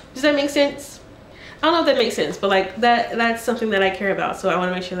 Does that make sense? I don't know if that makes sense, but like that's something that I care about. So I want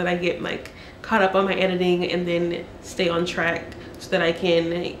to make sure that I get like caught up on my editing and then stay on track so that I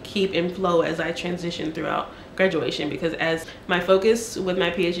can keep in flow as I transition throughout graduation, because as my focus with my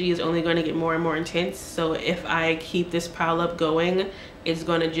PhD is only going to get more and more intense. So if I keep this pile up going, it's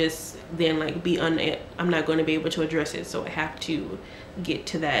going to just then like I'm not going to be able to address it. So I have to get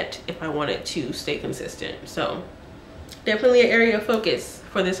to that if I want it to stay consistent. So definitely an area of focus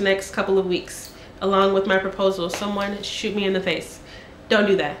for this next couple of weeks, along with my proposal. Someone shoot me in the face. Don't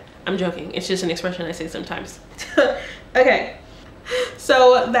do that. I'm joking. It's just an expression I say sometimes. Okay,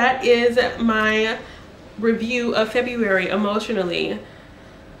 so that is my review of February emotionally.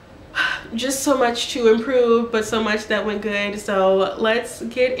 Just so much to improve, but so much that went good. So let's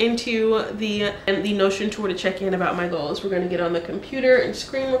get into the Notion tour to check in about my goals. We're going to get on the computer and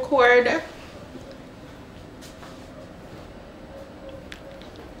screen record.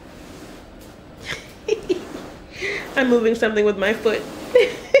 I'm moving something with my foot.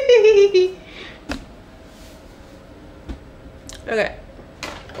 Okay,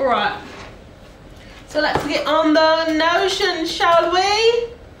 all right, so let's get on the Notion, shall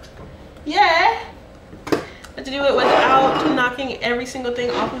we? Yeah, let's do it without knocking every single thing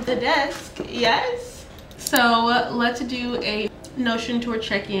off of the desk. Yes, so let's do a Notion tour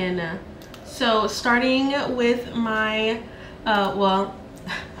check-in. So starting with my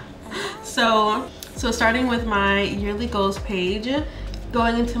starting with my yearly goals page.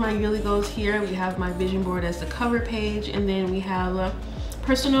 Going into my yearly goals here, we have my vision board as the cover page, and then we have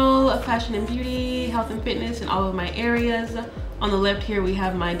personal, fashion and beauty, health and fitness, and all of my areas. On the left here, we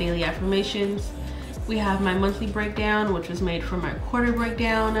have my daily affirmations. We have my monthly breakdown, which was made from my quarter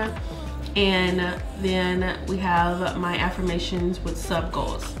breakdown. And then we have my affirmations with sub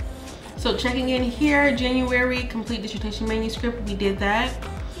goals. So checking in here, January, complete dissertation manuscript, we did that.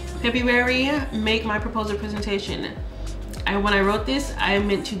 February, make my proposal presentation. When I wrote this,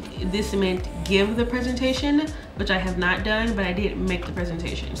 this meant give the presentation, which I have not done, but I did make the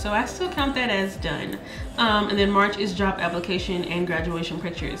presentation. So I still count that as done. And then March is job application and graduation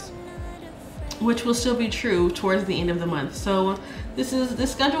pictures, which will still be true towards the end of the month. So this is the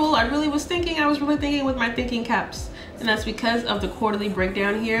schedule I was really thinking with my thinking caps. And that's because of the quarterly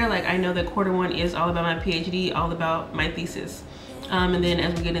breakdown here. Like I know that quarter 1 is all about my PhD, all about my thesis. And then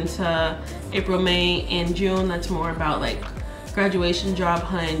as we get into April, May, and June, that's more about like graduation, job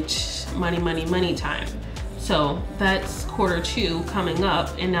hunt, money time. So that's quarter 2 coming up,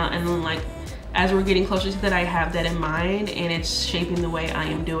 and then like as we're getting closer to that, I have that in mind, and it's shaping the way I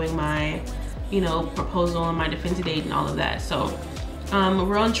am doing my, you know, proposal and my defense date and all of that. So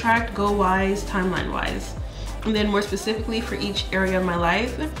We're on track goal-wise, timeline-wise. And then more specifically for each area of my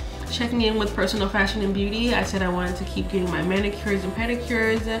life, checking in with personal fashion and beauty. I said I wanted to keep getting my manicures and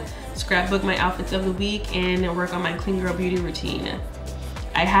pedicures, scrapbook my outfits of the week, and work on my clean girl beauty routine.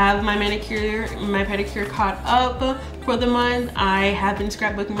 I have my manicure, my pedicure caught up for the month. I have been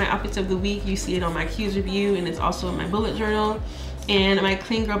scrapbooking my outfits of the week. You see it on my Q's review, and it's also in my bullet journal. And my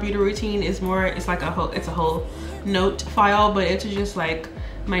clean girl beauty routine is more, it's like a whole note file, but it's just like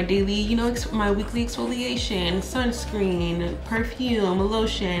my daily, you know, my weekly exfoliation, sunscreen, perfume,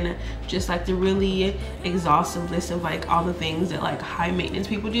 lotion, just like the really exhaustive list of like all the things that like high maintenance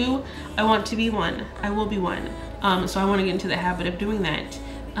people do. I want to be one. I will be one. So I want to get into the habit of doing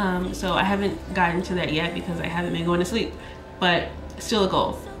that. So I haven't gotten to that yet because I haven't been going to sleep, but still a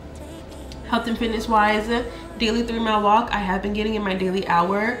goal. Health and fitness wise, daily 3-mile walk. I have been getting in my daily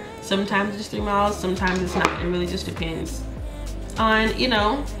hour. Sometimes it's 3 miles, sometimes it's not. It really just depends on, you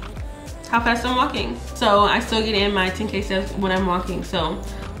know, how fast I'm walking. So I still get in my 10K steps when I'm walking. So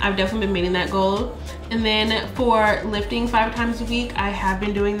I've definitely been meeting that goal. And then for lifting 5 times a week, I have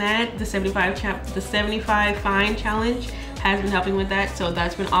been doing that. The 75 fine challenge has been helping with that. So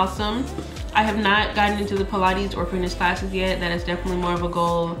that's been awesome. I have not gotten into the Pilates or fitness classes yet. That is definitely more of a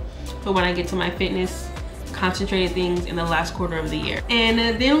goal for when I get to my fitness concentrated things in the last quarter of the year.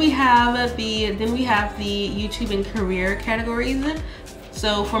 And then we have the YouTube and career categories.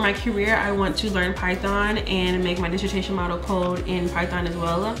 So for my career, I want to learn Python and make my dissertation model code in Python as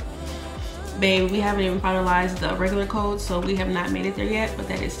well. Babe, we haven't even finalized the regular code, so we have not made it there yet, but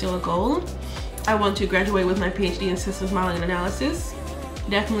that is still a goal. I want to graduate with my PhD in systems modeling and analysis.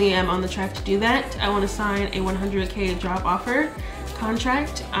 Definitely am on the track to do that. I want to sign a 100K job offer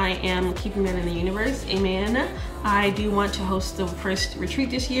contract. I am keeping that in the universe. Amen. I do want to host the first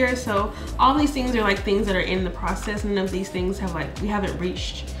retreat this year. So all these things are like things that are in the process. None of these things have we haven't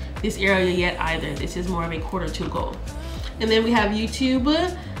reached this area yet either. This is more of a Q2 goal. And then we have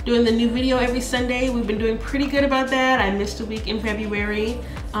YouTube, doing the new video every Sunday. We've been doing pretty good about that. I missed a week in February.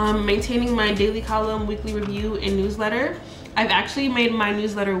 Maintaining my daily column, weekly review, and newsletter. I've actually made my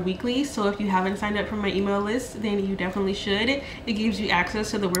newsletter weekly, so if you haven't signed up for my email list, then you definitely should. It gives you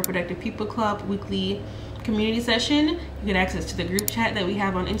access to the We're Productive People Club weekly community session. You get access to the group chat that we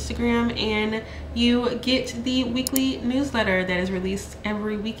have on Instagram, and you get the weekly newsletter that is released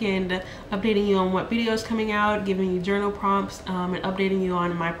every weekend, updating you on what video is coming out, giving you journal prompts, and updating you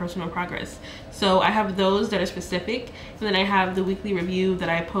on my personal progress. So I have those that are specific, and then I have the weekly review that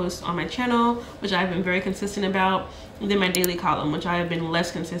I post on my channel, which I've been very consistent about, and then my daily column, which I have been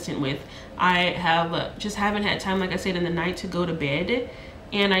less consistent with. I have just haven't had time, like I said, in the night to go to bed.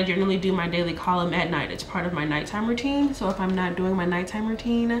 And I generally do my daily column at night. It's part of my nighttime routine. So if I'm not doing my nighttime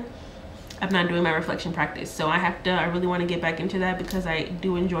routine, I'm not doing my reflection practice. So I really want to get back into that because I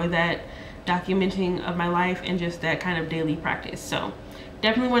do enjoy that documenting of my life and just that kind of daily practice. So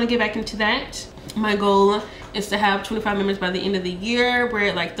definitely want to get back into that. My goal is to have 25 members by the end of the year. We're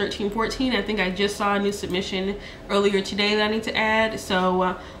at like 13, 14. I think I just saw a new submission earlier today that I need to add.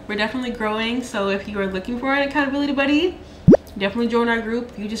 So we're definitely growing. So if you are looking for an accountability buddy, definitely join our group.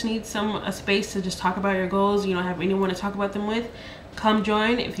 If you just need a space to just talk about your goals, you don't have anyone to talk about them with, come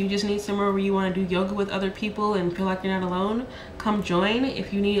join. If you just need somewhere where you want to do yoga with other people and feel like you're not alone, come join.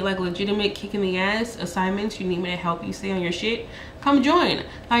 If you need like legitimate kick in the ass assignments, you need me to help you stay on your shit, come join.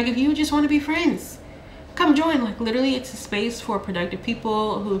 Like if you just want to be friends, come join. Like literally it's a space for productive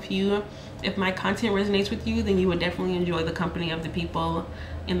people who if my content resonates with you, then you would definitely enjoy the company of the people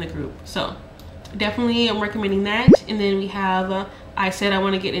in the group. So definitely I'm recommending that. And then we have I said I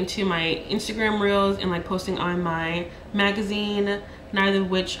want to get into my Instagram reels and like posting on my magazine, neither of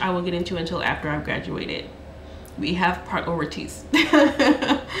which I will get into until after I've graduated. We have priorities.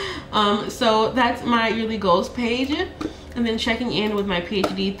 So that's my yearly goals page. And then checking in with my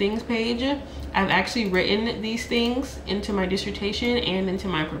PhD things page. I've actually written these things into my dissertation and into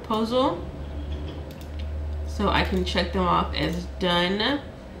my proposal, so I can check them off as done.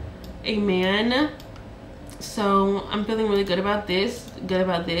 Amen. So I'm feeling really good about this, good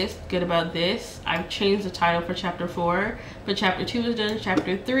about this, good about this. I've changed the title for chapter 4, but chapter 2 is done.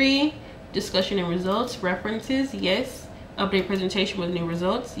 Chapter 3, discussion and results, references, yes. Update presentation with new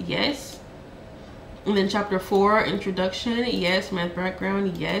results, yes. And then chapter 4, introduction, yes. Math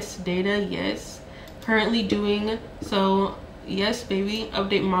background, yes. Data, yes. Currently doing, so yes baby.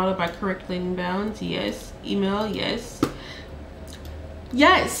 Update model by calculating bounds, yes. Email, yes.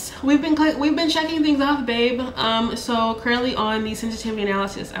 Yes, we've been checking things off, babe. So currently on the sensitivity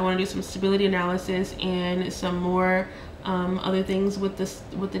analysis, I want to do some stability analysis and some more other things with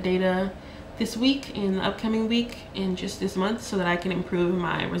the data this week and the upcoming week and just this month so that I can improve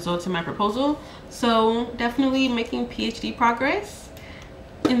my results in my proposal. So definitely making PhD progress.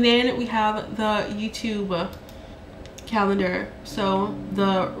 And then we have the YouTube calendar. So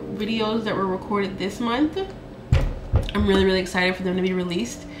the videos that were recorded this month, I'm really excited for them to be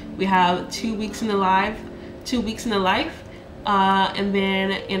released. We have 2 weeks in the life, and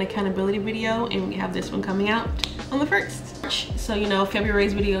then an accountability video, and we have this one coming out on the 1st. So you know,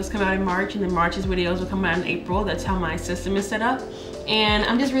 February's videos come out in March, and then March's videos will come out in April. That's how my system is set up, and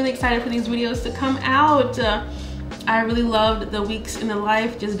I'm just really excited for these videos to come out. I really loved the weeks in the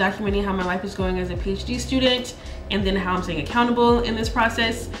life, just documenting how my life is going as a PhD student, and then how I'm staying accountable in this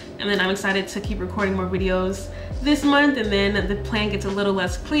process. And then I'm excited to keep recording more videos this month, and then the plan gets a little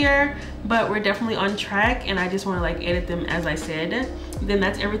less clear, but we're definitely on track, and I just want to like edit them as I said. Then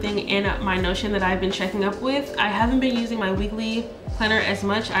that's everything in my Notion that I've been checking up with. I haven't been using my weekly planner as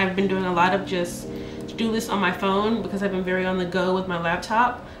much. I've been doing a lot of just to-do lists on my phone because I've been very on the go with my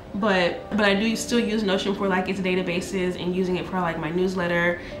laptop. But I do still use Notion for like its databases and using it for like my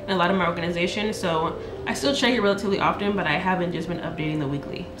newsletter and a lot of my organization. So I still check it relatively often, but I haven't just been updating the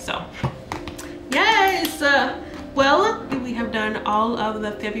weekly. So yes, well, we have done all of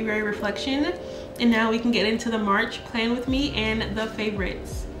the February reflection, and now we can get into the March plan with me and the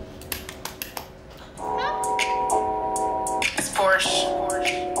favorites. It's Porsche.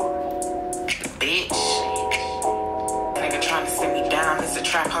 Bitch. Nigga trying to sit me down, it's a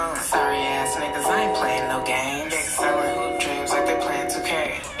trap, huh? Sorry ass niggas, I ain't playing no games. Niggas selling hoop dreams like they playing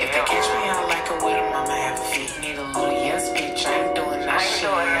 2K. If they catch me out like a with them, I'ma have a fit. Need a little yes, bitch, I ain't doing that shit.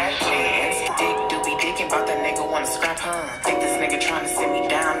 Dick do be dicking about that nigga wanna scrap, huh? Think this nigga trying to sit me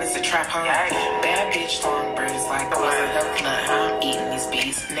down, it's a trap, huh? Bad bitch, long birds like the was a health nut. How I'm eating these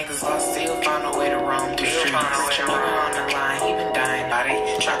beats. Niggas lost still found a way to roam through streets. Your nigga on the line, he been dying about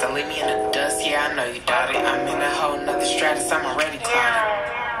it. Tried to leave me in the dust, yeah, I know you doubt it. I'm in a whole nother stratus, I'm already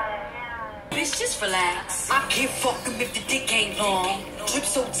climbing. Bitch, just relax. I can't fuck him if the dick ain't long. Drip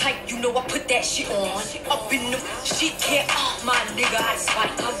so tight, you know I put that shit on. Up in the shit, can't my nigga, I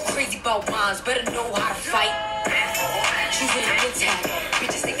fight. I'm crazy about mines, better know how to fight. Choosing an intact,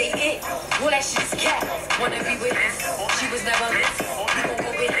 bitches think they it. Well, that shit is cat. Wanna be with us, she was never this. We gon'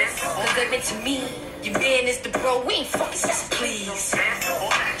 go with us, cause they meant to me. Your man is the bro, we ain't fucking sis, please.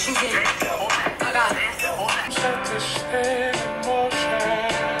 Choosing, I got it. Set this stage in motion.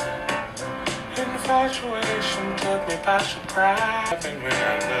 Infatuation took me by surprise. And when I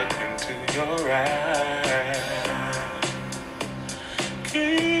look into your eyes,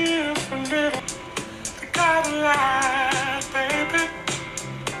 give a little, the guidelines, baby.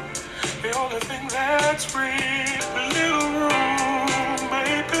 The only thing that's free, a little room,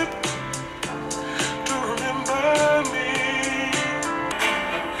 baby, to remember me.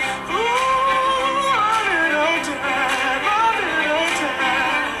 Ooh, a little time, a little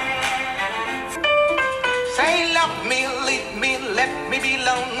time. Say love me, leave me, let me be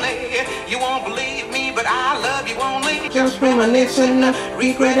lonely. You won't believe me, but I love you only. Just reminiscing,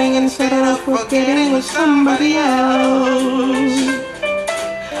 regretting instead of forgetting with somebody else.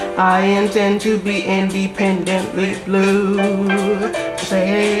 I intend to be independently blue.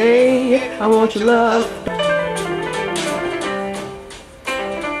 Say, I want your love.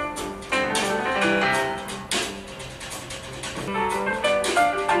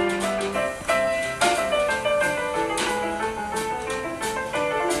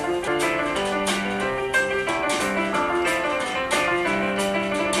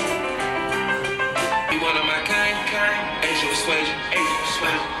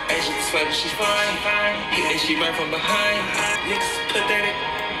 She's fine, yeah, she right from behind. Niggas pathetic.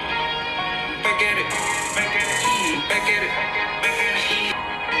 Back at it, back at it, back at it, back at it.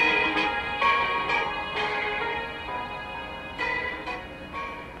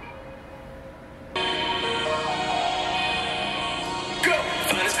 Go,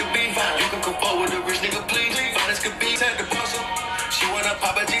 fine as could be. You can come forward with a rich nigga, please. Fine as could be. Take the puzzle. She wanna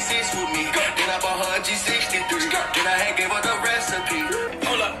pop a G6 with me. Then I bought her a G63. Then I had gave her the recipe.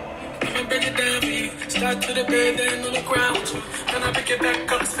 Hold up. Break it down for you. Start to the bed, then on the ground with you. Then I pick it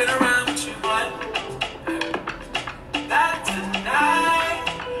back up, spin around with you. What? That tonight,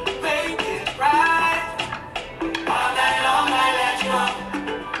 make it right. All night long, I let you up.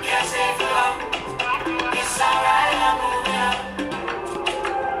 Can't say for long. It's alright, I'm moving up.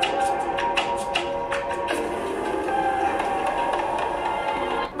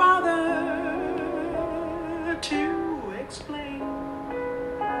 Bother to explain.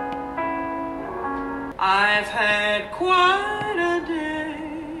 I've had quite a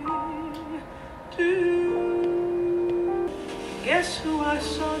day too. Guess who I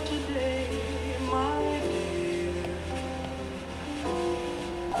saw today? my dear.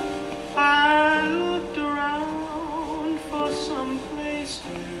 I looked around for some place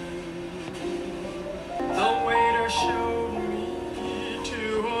new. The waiter showed me to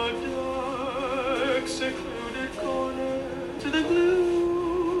a dark, secluded corner to the glue.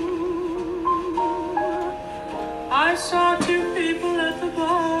 I saw two people at the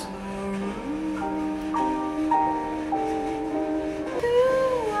bar.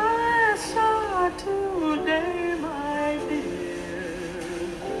 I saw today, my dear.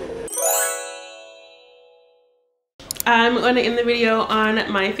 I'm going to end the video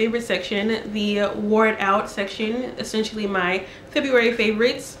on my favorite section, the wore it out section, essentially my February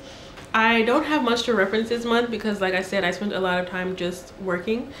favorites. I don't have much to reference this month because, like I said, I spent a lot of time just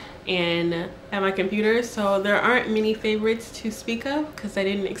working and at my computer, so there aren't many favorites to speak of because I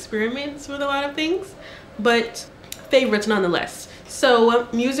didn't experiment with a lot of things, but favorites nonetheless. So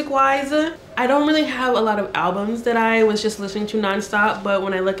music wise, I don't really have a lot of albums that I was just listening to nonstop, but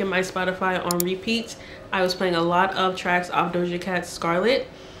when I look at my Spotify on repeat, I was playing a lot of tracks off Doja Cat's Scarlet.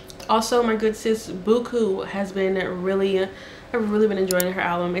 Also, my good sis Buku has been I've really been enjoying her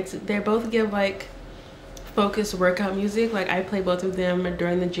album. They both give like focused workout music. Like I play both of them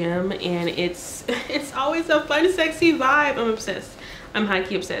during the gym, and it's always a fun, sexy vibe. I'm obsessed. I'm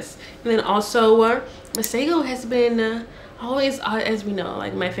high-key obsessed. And then also Masego has been always, as we know,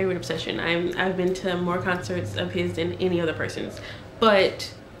 like my favorite obsession. I've been to more concerts of his than any other person's,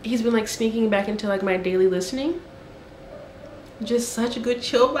 but he's been like sneaking back into like my daily listening. Just such a good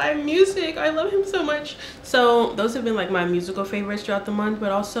chill vibe music. I love him so much. So those have been like my musical favorites throughout the month,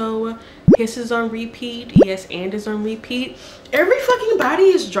 but also Hiss is on repeat. Yes, and is on repeat. Every fucking body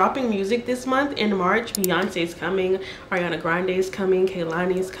is dropping music this month. In March, Beyonce's coming, Ariana Grande's coming,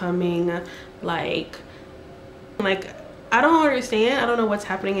 Kehlani's coming. Like I don't understand. I don't know what's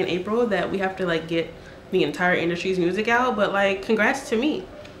happening in April that we have to like get the entire industry's music out, but like congrats to me.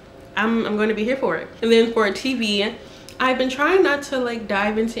 I'm going to be here for it. And then for TV, I've been trying not to like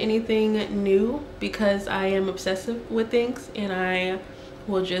dive into anything new because I am obsessive with things and I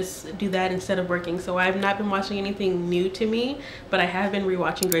will just do that instead of working. So I've not been watching anything new to me, but I have been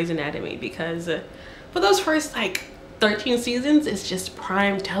rewatching Grey's Anatomy because for those first like 13 seasons, it's just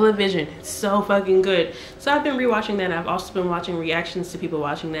prime television. It's so fucking good. So I've been rewatching that. I've also been watching reactions to people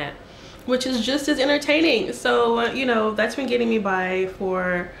watching that, which is just as entertaining. So you know, that's been getting me by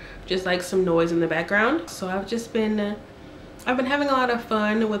for just like some noise in the background. So I've been having a lot of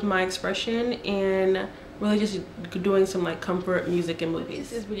fun with my expression and really just doing some like comfort music and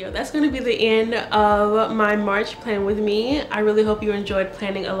movies. This video, that's going to be the end of my March plan with me. I really hope you enjoyed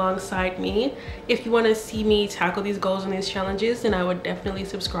planning alongside me. If you want to see me tackle these goals and these challenges, then I would definitely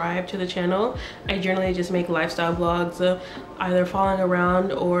subscribe to the channel. I generally just make lifestyle vlogs, either following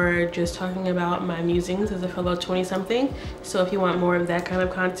around or just talking about my musings as a fellow 20-something. So if you want more of that kind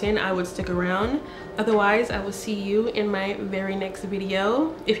of content, I would stick around. Otherwise, I will see you in my very next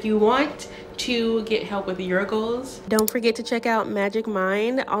video. If you want to get help with your goals, don't forget to check out Magic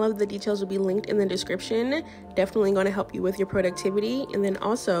Mind. All of the details will be linked in the description. Definitely going to help you with your productivity. And then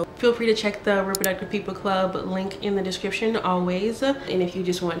also feel free to check the Reproductive People Club link in the description always. And if you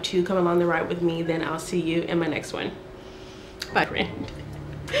just want to come along the ride with me, then I'll see you in my next one. Bye, friend.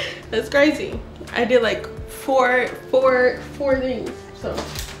 That's crazy. I did like four things, so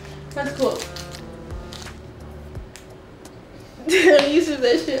that's cool. I'm used to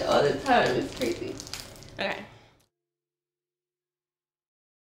that shit all the time. It's crazy.